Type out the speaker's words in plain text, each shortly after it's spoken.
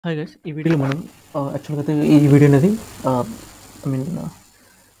Hi guys, ఈ వీడియోలో మనం యాక్చువల్గా అయితే ఈ వీడియో అనేది I mean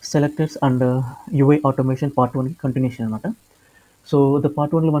selectors and UI automation part 1 continuation అనమాట. సో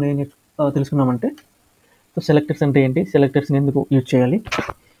పార్ట్ 1లో మనం ఏం తెలుసుకున్నామంటే, సో సెలెక్టర్స్ అంటే ఏంటి, సెలెక్టర్స్ని ఎందుకు యూజ్ చేయాలి,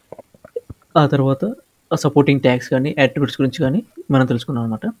 ఆ తర్వాత సపోర్టింగ్ ట్యాగ్స్ కానీ యాట్రిబ్యూట్స్ గురించి కానీ మనం తెలుసుకున్నాం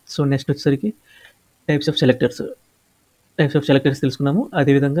అనమాట. సో నెక్స్ట్ వచ్చేసరికి టైప్స్ ఆఫ్ సెలెక్టర్స్ తెలుసుకున్నాము.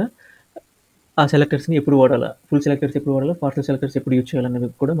 అదేవిధంగా ఆ సెలెక్టర్స్ని ఎప్పుడు వాడాలా, ఫుల్ సెలెక్టర్స్ ఎప్పుడు వాడాలా, పార్షల్ సెలెక్టర్స్ ఎప్పుడు యూజ్ చేయాలనేది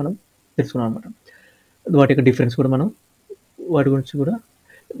కూడా మనం తెలుసుకున్నాం అనమాట. వాటి యొక్క డిఫరెన్స్ కూడా మనం వాటి గురించి కూడా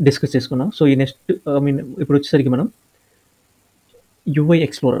డిస్కస్ చేసుకున్నాం. సో ఈ నెక్స్ట్ ఇప్పుడు వచ్చేసరికి మనం UI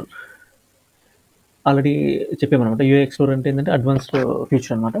explorer already చెప్పామన్నమాట. UI explorer అంటే ఏంటంటే అడ్వాన్స్డ్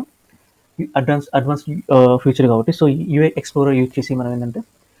ఫీచర్ అనమాట. అడ్వాన్స్డ్ ఫీచర్ కాబట్టి సో యూఐ ఎక్స్ప్లోరర్ యూజ్ చేసి మనం ఏంటంటే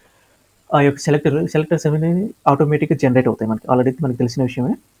ఆ యొక్క సెలెక్టర్స్ అనేది ఆటోమేటిక్గా జనరేట్ అవుతాయి. మనకి తెలిసిన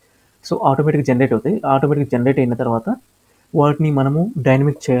విషయమే. సో ఆటోమేటిక్గా జనరేట్ అయిన తర్వాత వాటిని మనము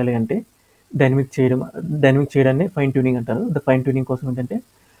డైనమిక్ చేయాలి అంటే డైనమిక్ చేయడాన్ని ఫైన్ ట్యూనింగ్ అంటారు. ఫైన్ ట్యూనింగ్ కోసం ఏంటంటే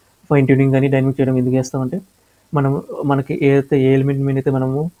ఫైన్ ట్యూనింగ్ కానీ డైనమిక్ చేయడం ఎందుకు చేస్తామంటే, మనకి ఏ ఎలిమెంట్ మీద అయితే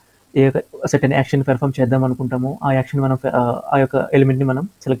మనము ఏ సర్టెన్ యాక్షన్ పెర్ఫామ్ చేద్దాం అనుకుంటామో ఆ యాక్షన్ మనం ఆ యొక్క ఎలిమెంట్ని మనం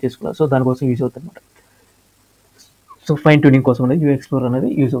సెలెక్ట్ చేసుకోవాలి. సో దానికోసం యూజ్ అవుతుంది అనమాట. సో ఫైన్ ట్యూనింగ్ కోసం అనేది యూఐ ఎక్స్ప్లోరర్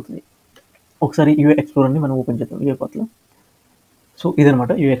అనేది యూజ్ అవుతుంది. ఒకసారి యూఐ ఎక్స్ప్లోరర్ని మనం ఓపెన్ చేద్దాం UiPathలో. సో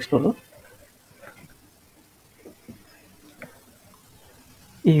ఇదనమాట యూఐ ఎక్స్ప్లోరర్.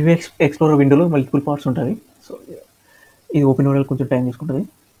 ఈ యూఐ ఎక్స్ప్లోరర్ విండోలో మల్టిపుల్ పార్ట్స్ ఉంటాయి. సో ఇది ఓపెన్ అవ్వడానికి కొంచెం టైం తీసుకుంటుంది.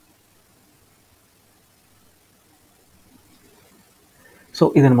 సో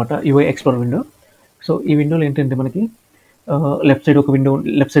ఇదనమాట యూఐ ఎక్స్ప్లోరర్ విండో. సో ఈ విండోలో ఏంటంటే మనకి లెఫ్ట్ సైడ్ ఒక విండో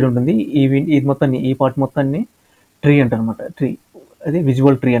లెఫ్ట్ సైడ్ ఉంటుంది. ఇది మొత్తాన్ని, ఈ పార్ట్ మొత్తాన్ని ట్రీ అంటారు అనమాట. అది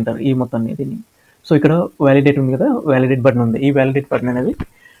విజువల్ ట్రీ అంటారు ఈ మొత్తాన్ని, దీన్ని. సో ఇక్కడ వ్యాలిడేట్ ఉంది కదా, వ్యాలిడేట్ బటన్ ఉంది. ఈ వ్యాలిడేట్ బటన్ అనేది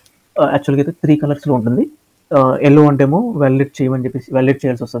యాక్చువల్గా అయితే 3 కలర్స్లో ఉంటుంది. ఎల్లో అంటేమో వ్యాలిడేట్ చేయమని చెప్పేసి వ్యాలిడేట్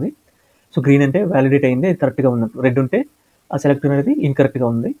చేయాల్సి వస్తుంది. సో గ్రీన్ అంటే వ్యాలిడేట్ అయింది, కరెక్ట్గా ఉన్నట్టు. రెడ్ ఉంటే ఆ సెలెక్టర్ అనేది ఇన్కరెక్ట్గా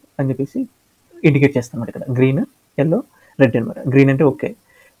ఉంది అని చెప్పేసి ఇండికేట్ చేస్తాం ఇక్కడ. గ్రీన్, ఎల్లో, రెడ్ అనమాట. గ్రీన్ అంటే ఓకే,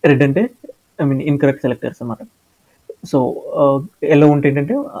 రెడ్ అంటే ఇన్కరెక్ట్ సెలెక్టర్స్ అనమాట. సో ఎల్లో ఉంటే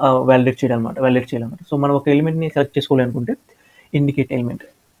ఏంటంటే వ్యాలిడేట్ చేయాలన్నమాట. సో మనం ఒక ఎలిమెంట్ని సెలెక్ట్ చేసుకోవాలి అనుకుంటే ఇండికేట్ ఎలిమెంట్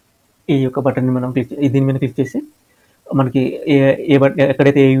ఈ యొక్క బటన్ని మనం దీని మీద క్లిక్ చేసి మనకి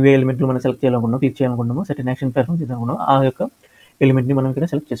ఎక్కడైతే ఏ యూఐ ఎలిమెంట్లు మనం సెలెక్ట్ చేయాలనుకుంటున్నామో సర్టెన్ యాక్షన్ పెర్ఫామ్ చేయాలనుకున్నామో ఆ యొక్క ఎలిమెంట్ని మనం ఇక్కడ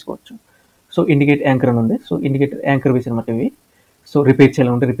సెలెక్ట్ చేసుకోవచ్చు. సో ఇండికేట్ యాంకర్ అని ఉంది. సో ఇండికేట్ యాంకర్ వేసి అనమాట ఇవి. సో రిపేర్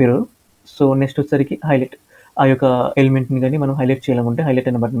చేయాలనుకుంటే రిపేర్. సో నెక్స్ట్ వచ్చేసరికి హైలైట్, ఆ యొక్క ఎలిమెంట్ని కానీ మనం హైలైట్ చేయాలనుకుంటే హైలైట్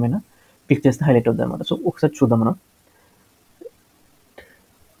అనే బటన్ మీద క్లిక్ చేస్తే హైలైట్ అవుతుంది అనమాట. సో ఒకసారి చూద్దాం మనం.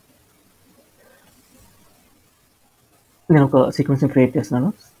 నేను ఒక సీక్వెన్స్ని క్రియేట్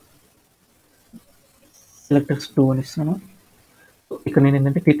చేస్తున్నాను. సెలెక్టర్స్ 2 అని ఇస్తున్నాను. ఇక్కడ నేను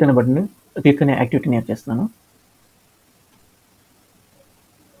ఏంటంటే క్లిక్ అనే యాక్టివిటీని యాడ్ చేస్తున్నాను.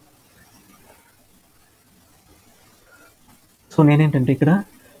 సో నేనేంటంటే ఇక్కడ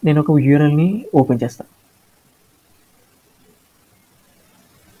నేను ఒక URLని ఓపెన్ చేస్తాను.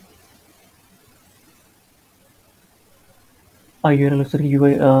 ఆ URL వచ్చేసరికి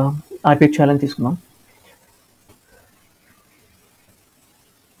RPH ఛాలెంజ్ తీసుకున్నాం.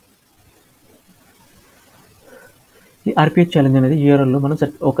 ఈ RPH ఛాలెంజ్ అనేది URLలో మనం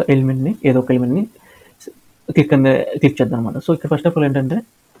ఏదో ఒక ఎలిమెంట్ని క్లిక్ చేద్దాం అనమాట. సో ఇక్కడ ఫస్ట్ ఆఫ్ ఆల్ ఏంటంటే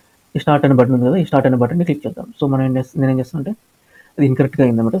ఈ స్టార్ట్ అనే బటన్ ఉంది కదా, ఈ స్టార్ట్ అనే బటన్ని క్లిక్ చేద్దాం. సో నేనేం చేస్తానంటే అది ఇన్కరెక్ట్గా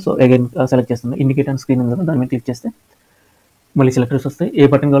అయిందన్నమాట. సో అగైన్ సెలెక్ట్ చేస్తాను. ఇండికేట్ అని స్క్రీన్ ఉంది కదా, దాని మీద క్లిక్ చేస్తే మళ్ళీ సెలెక్టర్స్ వస్తాయి. ఏ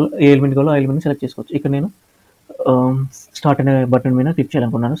బటన్ కావాలో, ఏ ఎలిమెంట్ కావాలో ఆ ఎలిమెంట్ని సెలెక్ట్ చేసుకోవచ్చు. ఇక్కడ నేను స్టార్ట్ అనే బటన్ మీద క్లిక్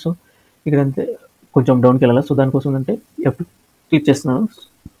చేయాలనుకున్నాను. సో ఇక్కడ అంతే కొంచెం డౌన్కి వెళ్ళాలి. సో దానికోసం అంటే క్లిక్ చేస్తున్నాను.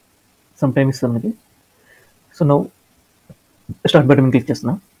 సమ్ టైమ్ ఇస్తాను మనకి. సో నౌ స్టార్ట్ బటన్ మీద క్లిక్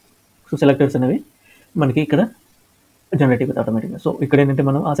చేస్తున్నాం. సో సెలెక్టర్స్ అనేవి మనకి ఇక్కడ జనరేట్ అవుతుంది ఆటోమేటిక్గా. సో ఇక్కడ ఏంటంటే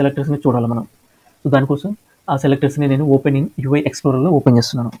మనం ఆ సెలెక్టర్స్ని చూడాలి మనం. సో దానికోసం ఆ సెలెక్టర్స్ని నేను యూఐ ఎక్స్ప్లోరర్లో ఓపెన్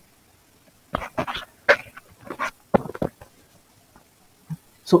చేస్తున్నాను.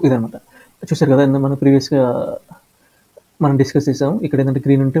 సో ఇదనమాట. చూసారు కదా, మనం ప్రీవియస్గా మనం డిస్కస్ చేసాము. ఇక్కడ ఏంటంటే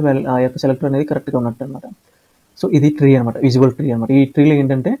గ్రీన్ ఉంటే ఆ యొక్క సెలెక్టర్ అనేది కరెక్ట్గా ఉన్నట్టు అనమాట. సో ఇది ట్రీ అనమాట, విజువల్ ట్రీ అనమాట. ఈ ట్రీలో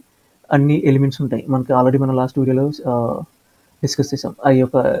ఏంటంటే అన్ని ఎలిమెంట్స్ ఉంటాయి. మనకి ఆల్రెడీ మనం లాస్ట్ వీడియోలో డిస్కస్ చేసాం ఆ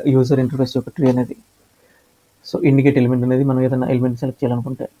యొక్క యూజర్ ఇంటర్ఫేస్ యొక్క ట్రీ అనేది. సో ఇండికేట్ ఎలిమెంట్ అనేది మనం ఏదైనా ఎలిమెంట్ సెలెక్ట్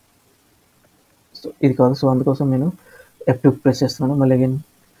చేయాలనుకుంటే సో ఇది కాదు. సో అందుకోసం నేను F2 ప్రెస్ చేస్తున్నాను. మళ్ళీ అగైన్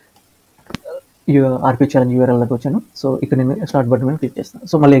RPH ఛాలెంజ్ URLలోకి వచ్చాను. సో ఇక్కడ నేను స్టార్ట్ బటన్ మీద క్లిక్ చేస్తాను.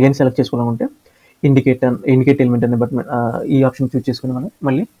 సో మళ్ళీ అగైన్ సెలెక్ట్ చేసుకోవాలనుకుంటే ఇండికేట్ ఎలిమెంట్ అనే బటన్ ఈ ఆప్షన్ చూస్ చేసుకుని మనం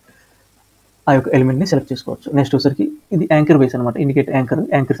మళ్ళీ ఆ యొక్క ఎలిమెంట్ని సెలెక్ట్ చేసుకోవచ్చు. నెక్స్ట్ వచ్చరికి ఇది యాంకర్ బేస్ అనమాట. ఇండికేట్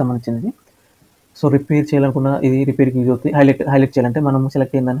యాంకర్ సంబంధించినది. సో రిపేర్ చేయాలనుకున్న ఇది రిపేర్కి యూజ్ అవుతుంది. హైలైట్ చేయాలంటే మనం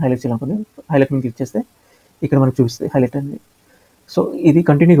సెలెక్ట్ అయిన దాన్ని హైలైట్ చేయాలనుకుని హైలైట్ మీద క్లిక్ చేస్తే ఇక్కడ మనకు చూపిస్తుంది హైలైట్ అనేది. సో ఇది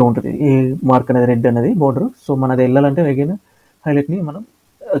కంటిన్యూగా ఉంటుంది, ఈ మార్క్ అనేది రెడ్ అనేది బోర్డర్. సో మనది వెళ్ళాలంటే అగైన్ హైలైట్ని మనం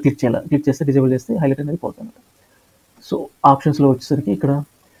క్లిక్ చేయాలి. క్లిక్ చేస్తే డిజేబుల్ చేస్తే హైలైట్ అనేది పోతుంది. సో ఆప్షన్స్లో వచ్చేసరికి ఇక్కడ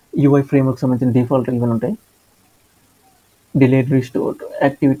యూఐ ఫ్రేమ్వర్క్ సంబంధించిన డిఫాల్ట్ ఇవన్నీ ఉంటాయి. Delayed, restore,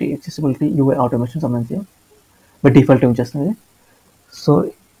 activity, accessibility, UI automation సంబంధించి బట్ డిఫాల్ట్ ఉంచేస్తుంది. సో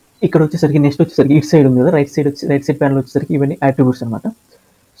ఇక్కడ వచ్చేసరికి నెక్స్ట్ వచ్చేసరికి ఇటు సైడ్ ఉంది కదా, రైట్ సైడ్ ప్యానల్ వచ్చేసరికి ఇవన్నీ యాట్రిబ్యూట్స్ అనమాట.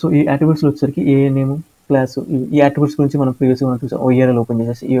 సో ఈ యాట్రిబ్యూట్స్లో వచ్చేసరికి ఏ నేమ్, క్లాస్, ఈ యాట్రిబ్యూట్స్ గురించి మనం ప్రీవియస్గా మనం చూసాం. ఓఆర్ఎల్ ఓపెన్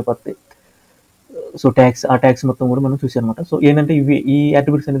చేసేసి UiPath. సో ట్యాగ్స్, ఆ ట్యాగ్స్ మొత్తం కూడా మనం చూసాం అనమాట. సో ఏంటంటే ఈ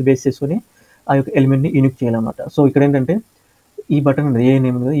యాట్రిబ్యూట్స్ అనేది బేస్ చేసుకొని ఆ యొక్క ఎలిమెంట్ని యూనిక్ చేయాలన్నమాట. సో ఇక్కడ ఏంటంటే ఈ బటన్ ఉంది, ఏ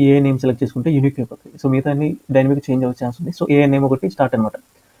నేమ్ ఉంది, ఏ నేమ్ సెలెక్ట్ చేసుకుంటే యూనిక్ అయిపోతుంది. సో మిగతా అన్ని డైనమిక్ చేంజ్ అవ్వే ఛాన్స్ ఉంది. సో ఏ నేమ్ ఒకటి స్టార్ట్ అనమాట.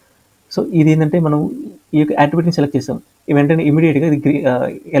 సో ఇది ఏంటంటే మనం ఈ యొక్క యాట్రిబ్యూట్ని సెలెక్ట్ చేస్తాం, వెంటనే ఇమీడియట్గా ఇది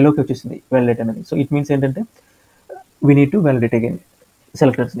ఎల్లోకి వచ్చేసింది వ్యాలిడేట్ అనేది. సో ఇట్ మీన్స్ ఏంటంటే we need to validate again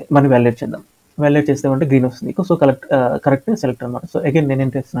సెలెక్టర్స్ని మనం వ్యాలిడేట్ చేద్దాం. వ్యాలిడేట్ చేస్తామంటే గ్రీన్ వస్తుంది. సో కరెక్ట్ సెలెక్టర్ అనమాట. సో అగైన్ నేను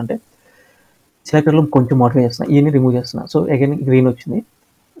ఏం చేస్తున్నా అంటే సెలెక్టర్లో కొంచెం మోడిఫై చేస్తున్నా, ఈని రిమూవ్ చేస్తున్నా. సో అగైన్ గ్రీన్ వచ్చింది,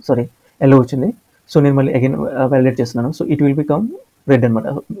 సారీ ఎల్లో వచ్చింది. సో నేను మళ్ళీ అగైన్ వ్యాలిడేట్ చేస్తున్నాను. So it will become red అనమాట,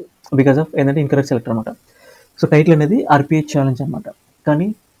 బికాస్ ఆఫ్ ఏంటంటే ఇన్కరెక్ట్ సెలెక్టర్ అనమాట. సో టైటిల్ అనేది RPH ఛాలెంజ్ అనమాట, కానీ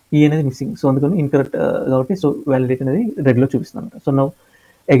ఈ అనేది మిస్సింగ్. సో అందుకని ఇన్కరెక్ట్ కాబట్టి సో వ్యాలిడేట్ అనేది రెడ్లో చూపిస్తుంది అనమాట. సో నౌ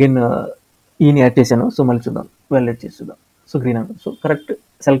అగైన్ ఈని యాడ్ చేశాను. సో మళ్ళీ చూద్దాం, వ్యాలిడేట్ చేసి చూద్దాం. సో గ్రీన్ అనమాట. సో కరెక్ట్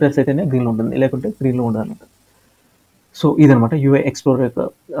సెలెక్టర్స్ అయితేనే గ్రీన్లో ఉంటుంది, లేకుంటే గ్రీన్లో ఉండాలన్నమాట. సో ఇదనమాట UI ఎక్స్ప్లోరర్ యొక్క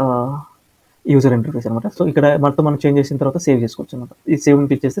యూజర్ ఇంటర్ఫేస్ అనమాట. సో ఇక్కడ మొత్తం మనం చేంజ్ చేసిన తర్వాత సేవ్ చేసుకోవచ్చు అనమాట. ఈ సేవ్ని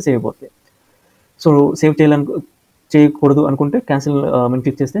క్లిక్ చేస్తే సేవ్ అయిపోతుంది. సో సేవ్ చేయకూడదు అనుకుంటే క్యాన్సిల్ మనం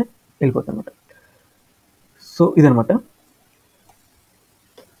క్లిక్ చేస్తే వెళ్ళిపోతుంది అనమాట. సో ఇదనమాట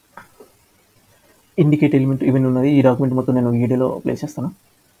ఇండికేట్ ఎలిమెంట్ ఇవన్నీ ఉన్నది. ఈ డాక్యుమెంట్ మొత్తం నేను వీడియోలో పేస్ట్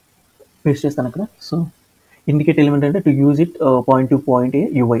చేస్తాను అక్కడ. సో ఇండికేట్ ఎలిమెంట్ అంటే to use it point to point A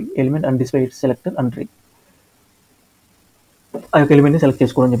UI element and display it selector and tree. ఆ యొక్క ఎలిమెంట్ని సెలెక్ట్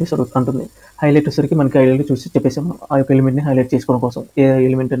చేసుకోవాలని చెప్పి అంటుంది. హైలైట్ వచ్చేసరికి మనకి హైలైట్ చూసి చెప్పేసాము, ఆ యొక్క ఎలిమెంట్ని హైలైట్ చేసుకోవడం కోసం ఏ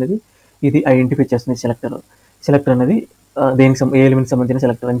ఎలిమెంట్ అనేది ఇది ఐడెంటిఫై చేస్తుంది సెలెక్టర్ అనేది దేనికి ఏ ఎలిమెంట్ సంబంధించిన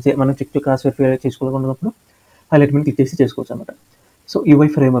సెలెక్టర్ అని మనం క్రాస్ వెరిఫై చేసుకోవాలనుకున్నప్పుడు హైలైట్ మీద క్లిక్ చేసి చేసుకోవచ్చు అనమాట. సో UI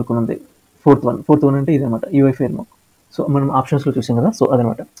ఫ్రేమ్వర్క్ ఉంది, ఫోర్త్ వన్ అంటే ఇది అనమాట UI ఫ్రేమ్వర్క్. సో మనం ఆప్షన్స్లో చూసాం కదా, సో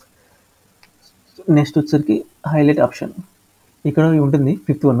అదనమాట. నెక్స్ట్ వచ్చేసరికి హైలైట్ ఆప్షన్ ఇక్కడ ఉంటుంది,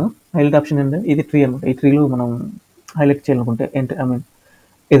 ఫిఫ్త్ వన్. హైలైట్ ఆప్షన్ అంటే ఇది ట్రీ అనమాట. ఈ ట్రీలో మనం హైలైట్ చేయాలనుకుంటే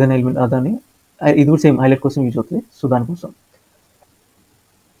ఏదైనా ఎలిమెంట్ దాన్ని ఇది కూడా సేమ్ హైలైట్ కోసం యూజ్ అవుతుంది. సో దానికోసం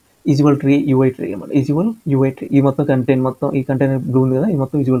ఈజువల్ ట్రీ UI ట్రీ అనమాట. UI ట్రీ ఈ మొత్తం ఈ కంటైనర్ బ్లూ ఉంది కదా, ఈ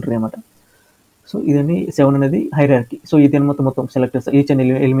మొత్తం ఈజువల్ ట్రీ అనమాట. సో ఇదని 7 అనేది హైరార్కీ. సో ఇది మొత్తం సెలెక్టర్స్, ఈచ్ అండ్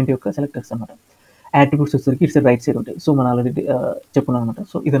ఎలిమెంట్ యొక్క సెలెక్టర్స్ అనమాట. యాట్రిబ్యూట్స్ వచ్చేసరికి ఇట్స్ రైట్ సైడ్ ఉంటాయి. సో మనం ఆల్రెడీ చెప్పుకున్నాం అనమాట.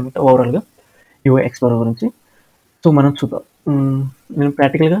 సో ఇదనమాట ఓవరాల్గా UI ఎక్స్ప్లోరర్ గురించి. సో మనం చూద్దాం, నేను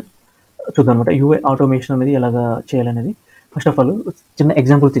ప్రాక్టికల్గా చూద్దాం అనమాట UI ఆటోమేషన్ అనేది ఎలాగా చేయాలనేది. ఫస్ట్ ఆఫ్ ఆల్ చిన్న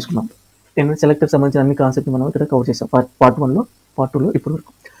ఎగ్జాంపుల్ తీసుకున్నాం. నేను సెలెక్టర్ సంబంధించిన అన్ని కాన్సెప్ట్ మనం ఇక్కడ కవర్ చేస్తాం పార్ట్ 1లో, పార్ట్ 2లో ఇప్పటి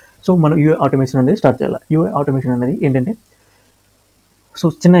వరకు. సో మనం UI ఆటోమేషన్ అనేది స్టార్ట్ చేయాలి. UI ఆటోమేషన్ అనేది ఏంటంటే, సో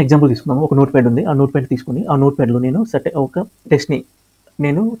చిన్న ఎగ్జాంపుల్ తీసుకున్నాము. ఒక నోట్ ప్యాడ్ ఉంది, ఆ నోట్ ప్యాడ్ తీసుకుని ఆ నోట్ ప్యాడ్లో నేను ఒక టెక్స్ట్ని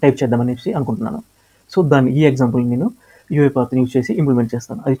నేను టైప్ చేద్దామనేసి అనుకుంటున్నాను. సో ఈ ఎగ్జాంపుల్ నేను UiPath యూజ్ చేసి ఇంప్లిమెంట్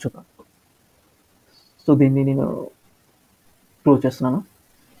చేస్తాను, అది చూద్దాం. సో దీన్ని నేను క్లోజ్ చేస్తున్నాను.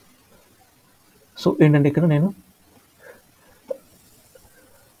 సో ఏంటంటే ఇక్కడ నేను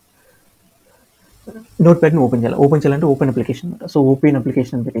నోట్ ప్యాడ్ని ఓపెన్ చేయాలంటే ఓపెన్ అప్లికేషన్ అనమాట. సో ఓపెన్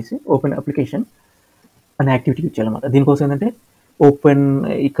అప్లికేషన్ అని పెట్టేసి ఓపెన్ అప్లికేషన్ అనే యాక్టివిటీ యూజ్ చేయాలన్నమాట. దీనికోసం ఏంటంటే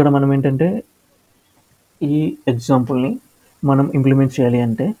ఇక్కడ మనం ఏంటంటే ఈ ఎగ్జాంపుల్ని మనం ఇంప్లిమెంట్ చేయాలి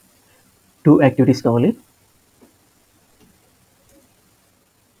అంటే 2 యాక్టివిటీస్ కావాలి.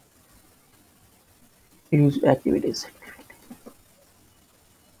 యూజ్ యాక్టివిటీస్,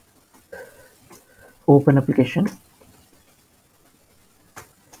 ఓపెన్ అప్లికేషన్,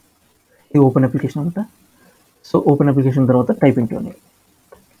 ఇది ఓపెన్ అప్లికేషన్ అనమాట. సో ఓపెన్ అప్లికేషన్ తర్వాత టైప్ ఇంటూ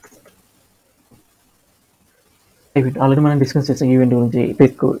ఆల్రెడీ మనం డిస్కస్ చేసాం ఈవెంట్ గురించి.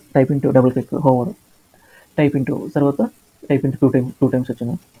 Click, type into, double click, hover, type into, తర్వాత టైప్ ఇంటూ టూ టైమ్స్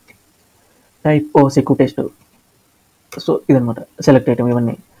వచ్చింది, టైప్ సెక్యూ టెస్ట్. సో ఇదనమాట సెలెక్ట్ ఐటమ్,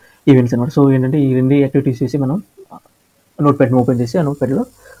 ఇవన్నీ ఈవెంట్స్ అనమాట. సో ఏంటంటే ఈ 2 యాక్టివిటీస్ చేసి మనం నోట్ ప్యాడ్ని ఓపెన్ చేసి ఆ నోట్ ప్యాడ్లో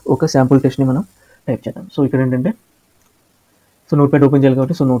ఒక శాంపుల్ టెస్ట్ని మనం టైప్ చేద్దాం. సో ఇక్కడ ఏంటంటే నోట్ ప్యాడ్ ఓపెన్ చేయాలి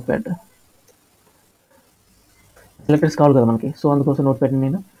కాబట్టి నోట్ ప్యాడ్ సెలెక్టర్స్ కావాలి కదా మనకి. సో అందుకోసం నోట్ ప్యాడ్ని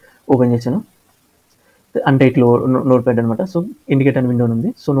నేను ఓపెన్ చేశాను, అన్టైటిల్ నోట్ ప్యాడ్ అనమాట. సో ఇండికేట్ అనే విండో ఉంది.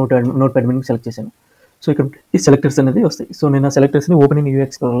 So note pad window select చేశాను. సో ఇక్కడ ఈ సెలెక్టర్స్ అనేది వస్తాయి. సో నేను ఆ సెలెక్టర్స్ని ఓపెనింగ్ UI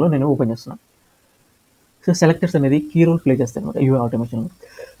ఎక్స్ప్లోరర్లో నేను ఓపెన్ చేస్తున్నాను. సో సెలెక్టర్స్ అనేది కీ రోల్ ప్లే చేస్తాయి అనమాట UI ఆటోమేషన్.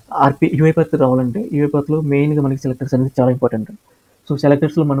 UiPath రావాలంటే UiPathలో మెయిన్గా మనకి సెలెక్టర్స్ అనేది చాలా ఇంపార్టెంట్. సో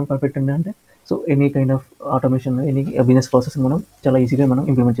సెలెక్టర్స్లో మనం పర్ఫెక్ట్ అంటే so any kind of automation, any business process మనం చాలా ఈజీగా మనం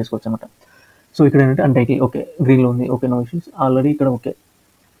ఇంప్లిమెంట్ చేసుకోవచ్చు అనమాట. సో ఇక్కడ ఏంటంటే అన్టైటిల్ ఓకే, గ్రీన్లో ఉంది, ఓకే, నో ఇష్యూస్, ఆల్రెడీ ఇక్కడ ఓకే.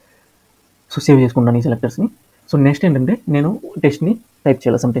 సో సేవ్ చేసుకుంటాను ఈ సెలెక్టర్స్ని. సో నెక్స్ట్ ఏంటంటే నేను టెస్ట్ని టైప్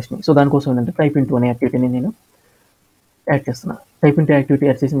చేయాలి, సమ్ టెస్ట్ని. సో దానికోసం ఏంటంటే టైప్ ఇంటూ అనే యాక్టివిటీని నేను యాడ్ చేస్తున్నా. టైప్ ఇంటూ యాక్టివిటీ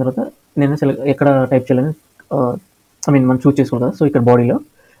యాడ్ చేసిన తర్వాత నేను ఎక్కడ టైప్ చేయాలని మనం చూస్ చేసుకోవాలి కదా. సో ఇక్కడ బాడీలో,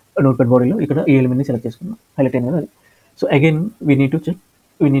 నోట్ ప్యాడ్ బాడీలో ఇక్కడ ఈ ఎలిమెంట్ని సెలెక్ట్ చేసుకున్నాం, హైలైట్ అయింది కదా అది. So again we need to check,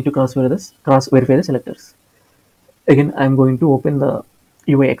 we need to cross verify the selectors. Again I'm going to open the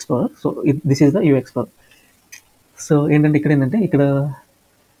UI Explorer. So this is the UI Explorer. So ఏంటంటే ఇక్కడ ఏంటంటే ఇక్కడ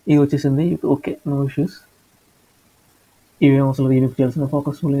ఇది వచ్చేసింది, ఓకే, నో ఇష్యూస్, ఇవేం అవసరం లేదు, unit చేయాల్సిన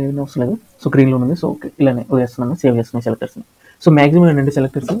ఫోకస్ ఏమీ అవసరం లేదు. సో గ్రీన్లో ఉంది. సో ఓకే, ఇలానే వేస్తున్నాను, సేవ్ చేస్తున్నాను సెలెక్టర్స్ని. సో మ్యాక్సిమం ఏంటంటే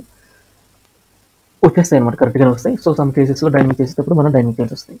సెలెక్టర్స్ వచ్చేస్తాయి అనమాట, కరెక్ట్గానే వస్తాయి. సో సమ్ కేసెస్లో డైనమిక్ చేసేటప్పుడు మనం డైనమిక్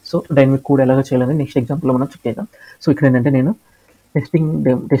చేయాల్సి వస్తాయి. సో డైనమిక్ కూడా ఎలాగ చేయాలని నెక్స్ట్ ఎగ్జాంపుల్లో మనం చెక్ చేద్దాం. సో ఇక్కడ ఏంటంటే నేను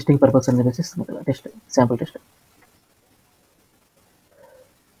టెస్టింగ్ పర్పస్ అనేది ఇస్తున్నాను కదా, టెస్ట్, శాంపుల్ టెస్ట్.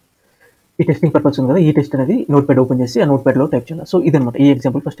 ఈ టెస్టింగ్ పర్పస్ ఉంది కదా, ఈ టెస్ట్ అనేది నోట్ ప్యాడ్ ఓపెన్ చేసి ఆ నోట్ ప్యాడ్లో టైప్ చేయాలి. సో ఇదనమాట ఈ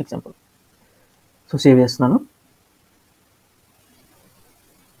example, first example. So save చేస్తున్నాను.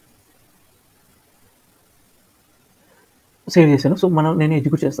 సేవ్ చేశాను. సో నేను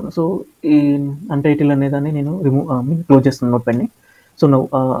ఎగ్జిక్యూట్ చేస్తాను. సో ఈ అన్టైటిల్ అనేదాన్ని నేను క్లోజ్ చేస్తున్నాను note ప్యాడ్ని. So now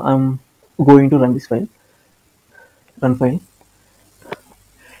I'm going to run this file, run file.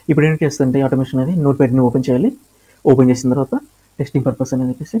 ఇప్పుడు ఏం చేస్తుంటే ఆటోమేషన్ అనేది నోట్ ప్యాడ్ని ఓపెన్ చేయాలి. ఓపెన్ చేసిన తర్వాత టెస్టింగ్ పర్పస్ అని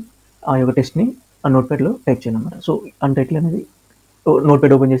చెప్పేసి ఆ యొక్క టెస్ట్ని ఆ నోట్ ప్యాడ్లో టైప్ చేయాలన్నమాట. సో అన్టైటిల్ అనేది నోట్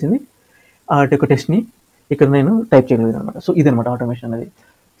ప్యాడ్ ఓపెన్ చేసింది, ఆ యొక్క టెస్ట్ని ఇక్కడ నేను టైప్ చేయగలిగాను అనమాట. సో ఇదనమాట ఆటోమేషన్ అనేది.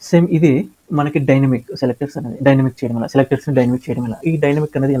 సేమ్ ఇది మనకి డైనమిక్ సెలెక్టర్స్ అనేది డైనమిక్ చేయడం వల్ల, సెలెక్టర్స్ని డైనమిక్ చేయడం వల్ల. ఈ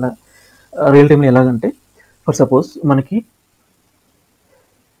డైనమిక్ అనేది ఎలా రియల్ టైంలో ఎలాగంటే, ఫర్ సపోజ్ మనకి,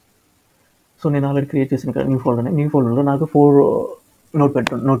 సో నేను ఆల్రెడీ క్రియేట్ చేసిన ఇక్కడ న్యూ ఫోల్డర్లో నాకు 4 నోట్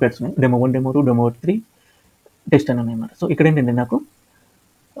ప్యాడ్స్ ఉన్నాయి. డెమో 1, డెమో 2, డెమో 3, టెస్ట్ అని ఉన్నాయి అన్నమాట. సో ఇక్కడ ఏంటంటే నాకు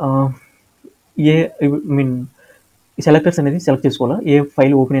ఈ సెలెక్టర్స్ అనేది సెలెక్ట్ చేసుకోవాలా, ఏ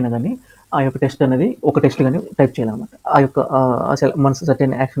ఫైల్ ఓపెన్ అయినా కానీ ఆ యొక్క టెస్ట్ అనేది ఒక టెస్ట్ కానీ టైప్ చేయాలన్నమాట. ఆ యొక్క మన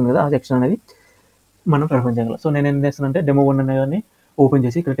సర్టెన్ యాక్షన్ మీద ఆ సెక్షన్ అనేది మనం పెర్ఫార్మ్ చేయగలం. సో నేను ఏం చేస్తానంటే డెమో 1 అనే కానీ ఓపెన్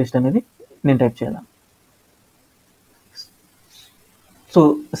చేసి ఇక్కడ టెస్ట్ అనేది నేను టైప్ చేయాలి. సో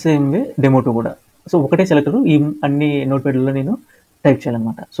సేమ్ వే డెమో 2 కూడా. సో ఒకటే సెలెక్టర్ ఈ అన్ని నోట్ ప్యాడ్లలో నేను టైప్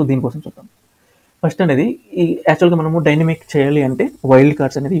చేయాలన్నమాట. సో దీనికోసం చూద్దాం. ఫస్ట్ అనేది ఈ యాక్చువల్గా మనము డైనమిక్ చేయాలి అంటే వైల్డ్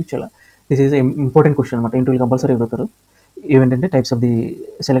కార్డ్స్ అనేది యూజ్ చేయాలి. దిస్ ఈజ్ ఇంపార్టెంట్ క్వశ్చన్ అనమాట, ఇంటర్వ్యూలో కంపల్సరీ అడుగుతారు. ఏవేంటంటే టైప్స్ ఆఫ్ ది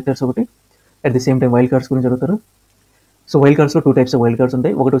సెలెక్టర్స్ ఒకటి, at the same time wild cards గురించి అడుగుతారు. So wild కార్డ్స్లో 2 types of wild cards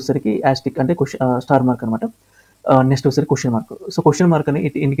ఉంటాయి. ఒకటి వచ్చేసరికి యాస్టిక్ అంటే స్టార్ మార్క్ అనమాట. నెక్స్ట్ వచ్చేసరికి question mark. So question mark అని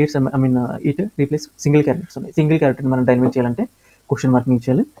it indicates it replace single characters ఉన్నాయి. సింగిల్ క్యారెక్టర్ని మనం డైనమిక్ చేయాలంటే క్వశ్చన్ మార్క్ యూజ్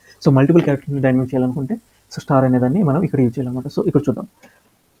చేయాలి. సో మల్టిపుల్ క్యారెక్టర్ని డైనమిక్ చేయాలనుకుంటే సో స్టార్ అనేదాన్ని మనం ఇక్కడ యూజ్ చేయాలన్నమాట. సో ఇక్కడ చూద్దాం.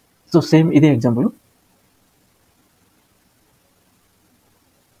 సో సేమ్ ఇదే ఎగ్జాంపుల్.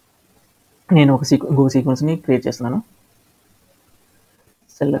 నేను ఇంకొక సీక్వెన్స్ని క్రియేట్ చేస్తున్నాను.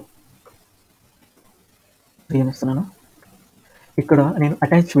 ఇస్తున్నాను. ఇక్కడ నేను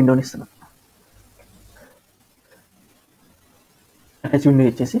అటాచ్ విండోని ఇస్తున్నాను. అటాచ్ విండో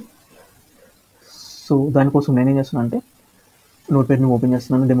ఇచ్చేసి సో దానికోసం నేనేం చేస్తున్నాను అంటే నోట్ ప్యాడ్ని ఓపెన్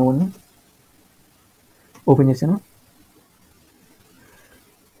చేస్తున్నాను. డెమో 1 ఓపెన్ చేశాను.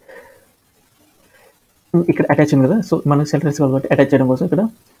 ఇక్కడ అటాచ్ ఉంది కదా, సో మనకు సెలెక్టర్స్ కాబట్టి అటాచ్ చేయడం కోసం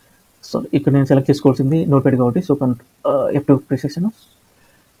ఇక్కడ నేను సెలెక్ట్ చేసుకోవాల్సింది నోట్ ప్యాడ్ కాబట్టి సో F2 ప్రెస్ చేశాను.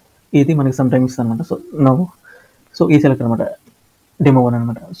 ఇది మనకి సమ్ టైమ్ ఇస్తాను అనమాట. సో ఈ సెలెక్టర్ అనమాట, డెమో 1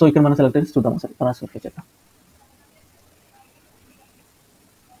 అనమాట. సో ఇక్కడ మనం సెలెక్టర్స్ చూద్దాం సార్, క్రాస్ వెరిఫై చేద్దాం.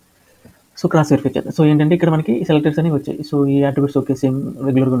 సో క్రాస్ వెరిఫై చేద్దాం. సో ఏంటంటే ఇక్కడ మనకి సెలెక్టర్స్ అనేవి వచ్చాయి. సో ఈ యాట్రిబ్యూట్స్ ఓకే, సేమ్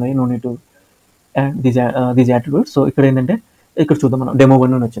రెగ్యులర్గా ఉన్నాయి, no need to add these attributes. So ఇక్కడ ఏంటంటే ఇక్కడ చూద్దాం మనం డెమో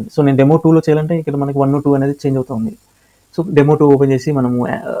 1 అని వచ్చింది. సో నేను డెమో 2లో చేయాలంటే ఇక్కడ మనకి 1, 2 అనేది చేంజ్ అవుతూ ఉంది. సో డెమో 2 ఓపెన్ చేసి మనము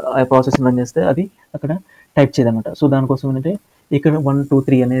ఆ ప్రాసెస్ రన్ చేస్తే అది అక్కడ టైప్ చేయదన్నమాట. సో దానికోసం ఏంటంటే ఇక్కడ 1, 2,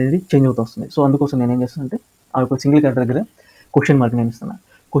 3 అనేది చేంజ్ అవుతూ వస్తుంది. సో అందుకోసం నేను ఏం చేస్తానంటే ఆ యొక్క సింగిల్ క్యారెక్టర్ దగ్గర క్వశ్చన్ మార్క్ నేను ఇస్తున్నాను.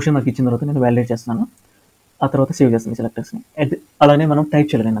 క్వశ్చన్ మార్క్ ఇచ్చిన తర్వాత నేను వ్యాలిడేట్ చేస్తున్నాను. ఆ తర్వాత సేవ్ చేస్తాను సెలెక్టర్స్ని. అలానే మనం టైప్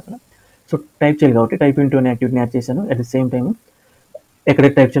చేయాలి నేను అక్కడ. సో టైప్ చేయాలి కాబట్టి టైప్ ఇంటూ అనే యాక్టివిటీని యాడ్ చేశాను. అట్ ది సేమ్ టైం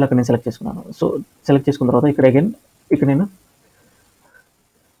ఎక్కడైతే టైప్ చేయాలో అక్కడ నేను సెలెక్ట్ చేసుకున్నాను. సో సెలెక్ట్ చేసుకున్న తర్వాత ఇక్కడ నేను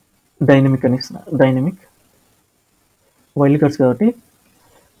డైనమిక్ అని ఇస్తున్నాను. డైనమిక్ వైల్డ్ కార్డ్స్ కాబట్టి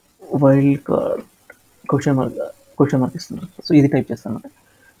వైల్డ్ కార్డ్ క్వశ్చన్ మార్క్ ఇస్తున్నాను. సో ఇది టైప్ చేస్తాను అనమాట.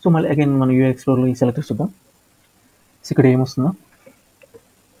 సో మళ్ళీ అగైన్ మనం UI Explorerలో ఈ సెలెక్టర్ చూద్దాం. సో ఇక్కడ ఏమొస్తుందో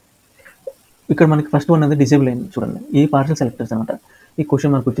ఇక్కడ మనకి ఫస్ట్ వన్ అనేది డిసేబుల్ అయింది చూడండి. ఈ పార్షల్ సెలెక్టర్స్ అనమాట. ఈ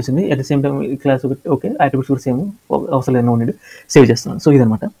క్వశ్చన్ మార్క్ వచ్చేసింది. అట్ ద సేమ్ టైం ఈ క్లాస్ ఓకే, యాట్రిబ్యూట్స్ కూడా సేమ్ అవసరం లేదు, నో నీడ్, సేవ్ చేస్తున్నాను. సో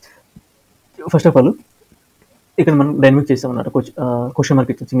ఇదనమాట. ఫస్ట్ ఆఫ్ ఆల్ ఇక్కడ మనం డైనమిక్ చేసామన్నమాట, క్వశ్చన్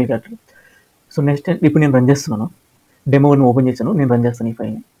మార్క్ ఇచ్చాను సింగిల్ క్యారెక్టర్. సో నెక్స్ట్ ఇప్పుడు నేను రన్ చేస్తున్నాను, డెమోని ఓపెన్ చేశాను, నేను రన్ చేస్తాను ఈ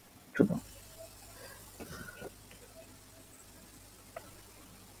ఫైల్ని, చూద్దాం.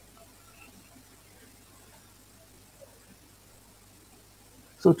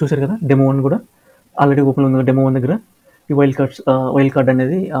 సో చూసారు కదా, డెమో 1 కూడా ఆల్రెడీ ఓపెన్ ఉంది. డెమో 1 దగ్గర ఈ వైల్డ్ కార్డ్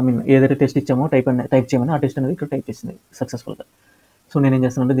అనేది, ఐ మీన్ ఏదైతే టెస్ట్ ఇచ్చామో టైప్ చేయమని, ఆ టెస్ట్ అనేది ఇక్కడ టైప్ చేసింది సక్సెస్ఫుల్గా. సో నేనేం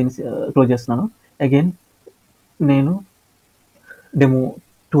చేస్తానంటే దీన్ని క్లోజ్ చేస్తున్నాను. అగైన్ నేను డెమో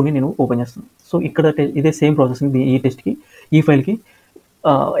 2ని నేను ఓపెన్ చేస్తాను. సో ఇక్కడ ఇదే సేమ్ ప్రాసెస్ ఈ టెస్ట్కి, ఈ ఫైల్కి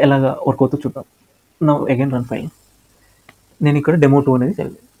ఎలాగ వర్క్ అవుతుందో చూద్దాం. Now again run file. నేను ఇక్కడ డెమో 2 అనేది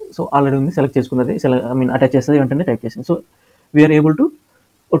సో ఆల్రెడీ ఉంది, సెలెక్ట్ చేసుకున్నది, ఐ మీన్ అటాచ్ చేస్తుంది, వెంటనే టైప్ చేసింది. So we are able to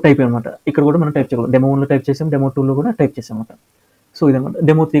type అనమాట. ఇక్కడ కూడా మనం టైప్ చేయగలం. డెమో 1లో టైప్ చేసాం, డెమో 2లో కూడా టైప్ చేసాం అనమాట. సో ఇదనమాట.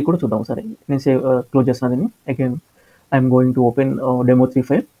 డెమో 3 కూడా చూద్దాం ఒకసారి. నేను క్లోజ్ చేస్తున్నాను దీన్ని. Again I'm going to open demo 3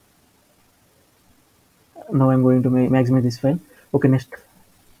 file. Now I'm going to maximize this file. Okay, next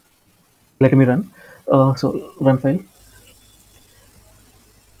let me run. So run file.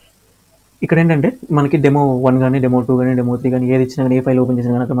 ఇక్కడ ఏంటంటే మనకి డెమో 1 కానీ డెమో 2 కానీ డెమో 3 కానీ ఏది ఇచ్చినా కానీ, ఏ ఫైల్ ఓపెన్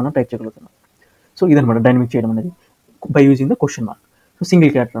చేసినా కనుక మనం టైప్ చేయగలుగుతున్నాం. సో ఇదనమాట డైనమిక్ చేయడం అనేది by using the question mark. So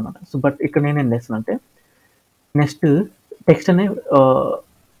single character అనమాట. సో బట్ ఇక్కడ నేను ఏం చేస్తానంటే, నెక్స్ట్ టెక్స్ట్ అనే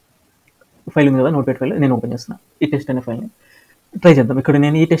ఫైల్ ఉంది కదా, నోట్ప్యాడ్ ఫైల్, నేను ఓపెన్ చేస్తున్నాను. ఈ టెస్ట్ అనే ఫైల్ని ట్రై చేద్దాం. ఇక్కడ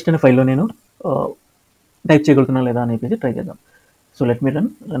నేను ఈ టెస్ట్ అనే ఫైల్లో నేను టైప్ చేయగలుగుతున్నా లేదా అని చెప్పేసి ట్రై చేద్దాం. So let me run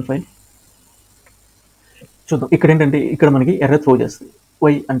file. చూద్దాం. ఇక్కడ ఏంటంటే, ఇక్కడ మనకి ఎర్రర్ త్రో చేస్తుంది.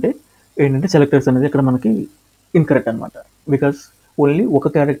 వై అంటే ఏంటంటే, సెలెక్టర్స్ అనేది ఇక్కడ మనకి ఇన్కరెక్ట్ అనమాట, బికాస్ ఓన్లీ ఒక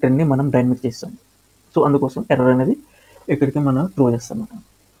క్యారెక్టర్ని మనం డైనమిక్ చేస్తాం. సో అందుకోసం ఎర్రర్ అనేది ఇక్కడికి మనం త్రో చేస్తాం అన్నమాట.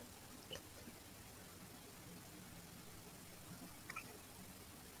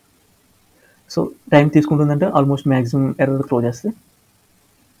 So time తీసుకుంటుందంటే almost maximum error throw చేస్తే.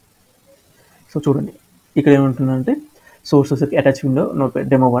 సో చూడండి, ఇక్కడ ఏమంటుందంటే, sources attach window notepad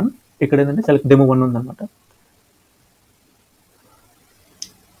demo 1. ఇక్కడ ఏంటంటే సెలెక్ట్ డెమో 1 ఉందన్నమాట.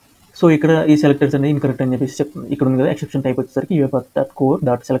 సో ఇక్కడ ఈ సెలెక్టర్స్ అనేది ఇన్కరెక్ట్ అని చెప్పేసి చెప్తుంది. ఇక్కడ ఉంది కదా, ఎక్సెప్షన్ టైప్ వచ్చేసరికి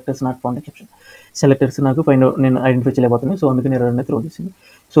UiPath.core.selectors not found exception. Selectors నాకు నేను ఐడెంటిఫై చేయలేకపోతున్నాను. సో అందుకని ఎర్రర్ అనేది త్రో చేసింది.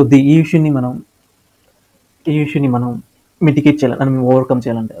 సో ఈ ఇష్యూని మనం మిటిగేట్ చేయాలి, మనం ఓవర్కమ్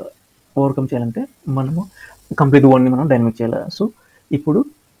చేయాలంటే మనము కంప్లీట్ వర్డ్ని మనం డైనమిక్ చేయాలి. సో ఇప్పుడు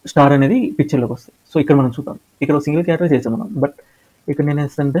స్టార్ అనేది పిక్చర్లోకి వస్తుంది. సో ఇక్కడ మనం చూద్దాం. ఇక్కడ సింగిల్ క్యారెక్టర్ చేసాం మనం, బట్ ఇక్కడ నేను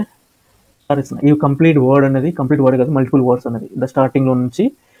వేస్తుంటే స్టార్ ఇస్తున్నాను. ఈ కంప్లీట్ వర్డ్ కాదు, మల్టిపుల్ వర్డ్స్ అనేది స్టార్టింగ్లో నుంచి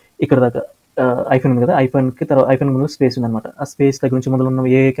ఇక్కడ దాకా ఐఫోన్ ఉంది కదా, ఐఫోన్ ముందు స్పేస్ ఉంది అనమాట. ఆ స్పేస్ దగ్గర నుంచి మొదలు ఉన్న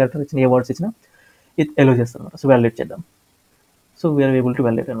ఏ క్యారెక్టర్ ఇచ్చినా, ఏ వర్డ్స్ ఇచ్చినా ఇది ఎలో చేస్తాను అనమాట. సో వ్యాలిడేట్ చేద్దాం. So we are able to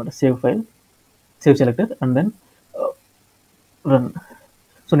validate అనమాట. Save file, save selector and then run.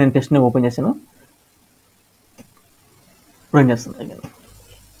 So నేను టెస్ట్ని ఓపెన్ చేశాను, రన్ చేస్తాను అగైన్.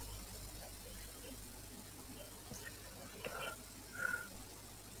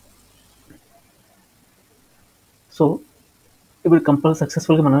 సో ఇప్పుడు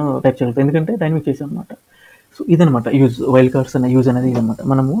సక్సెస్ఫుల్గా మనం టైప్ చేయగలుగుతాం, ఎందుకంటే డైనమిక్ చేసాం అనమాట. సో ఇదనమాట వైల్డ్ కార్డ్స్ అనే యూజ్ అనేది ఇదనమాట.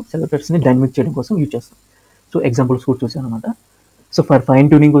 మనము సెలెక్టర్స్ని డైనమిక్ చేయడం కోసం యూజ్ చేస్తాం. సో ఎగ్జాంపుల్స్ కూడా చూసాం అనమాట. సో ఫర్ ఫైన్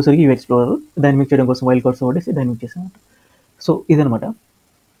ట్యూనింగ్ వచ్చేసరికి యూ ఎక్స్ప్లోరర్, డైనమిక్ చేయడం కోసం వైల్డ్ కార్డ్స్ వాడేసి డైనమిక్ చేసాం అనమాట. సో ఇదనమాట.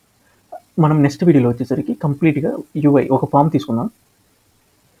 మనం నెక్స్ట్ వీడియోలో వచ్చేసరికి కంప్లీట్గా ఒక ఫామ్ తీసుకుందాం.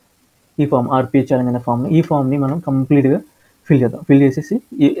 ఈ ఫామ్ ఆర్పిహెచ్ ఛాలెంజ్ అనే ఫామ్ని, ఈ ఫామ్ని మనం కంప్లీట్గా ఫిల్ చేసేసి,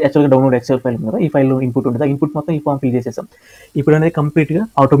 యాక్చువల్గా డౌన్లోడ్ ఎక్సెల్ ఫైల్ ఉంది కదా, ఈ ఫైల్లో ఇన్పుట్ ఉంటుంది. ఆ ఇన్పుట్ మొత్తం ఈ ఫామ్ ఫిల్ చేసేసాం. ఇప్పుడు అనేది కంప్లీట్గా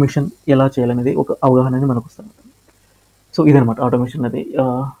ఆటోమేషన్ ఎలా చేయాలనేది ఒక అవగాహన అనేది మనకు వస్తుంది. సో ఇదనమాట ఆటోమేషన్ అనేది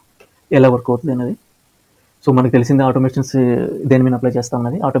ఎలా వర్క్ అవుతుంది అనేది. సో మనకు తెలిసింది ఆటోమేషన్స్ దేని మీద అప్లై చేస్తాం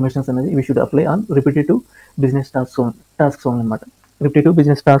అనేది. ఆటోమేషన్స్ అనేది we should apply on repetitive business tasks అనమాట. రిపిటేటివ్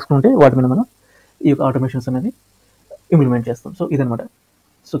బిజినెస్ టాస్క్ ఉంటే వాటి మీద మనం ఈ ఆటోమేషన్స్ అనేది ఇంప్లిమెంట్ చేస్తాం. సో ఇదనమాట.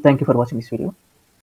 So thank you for watching this video.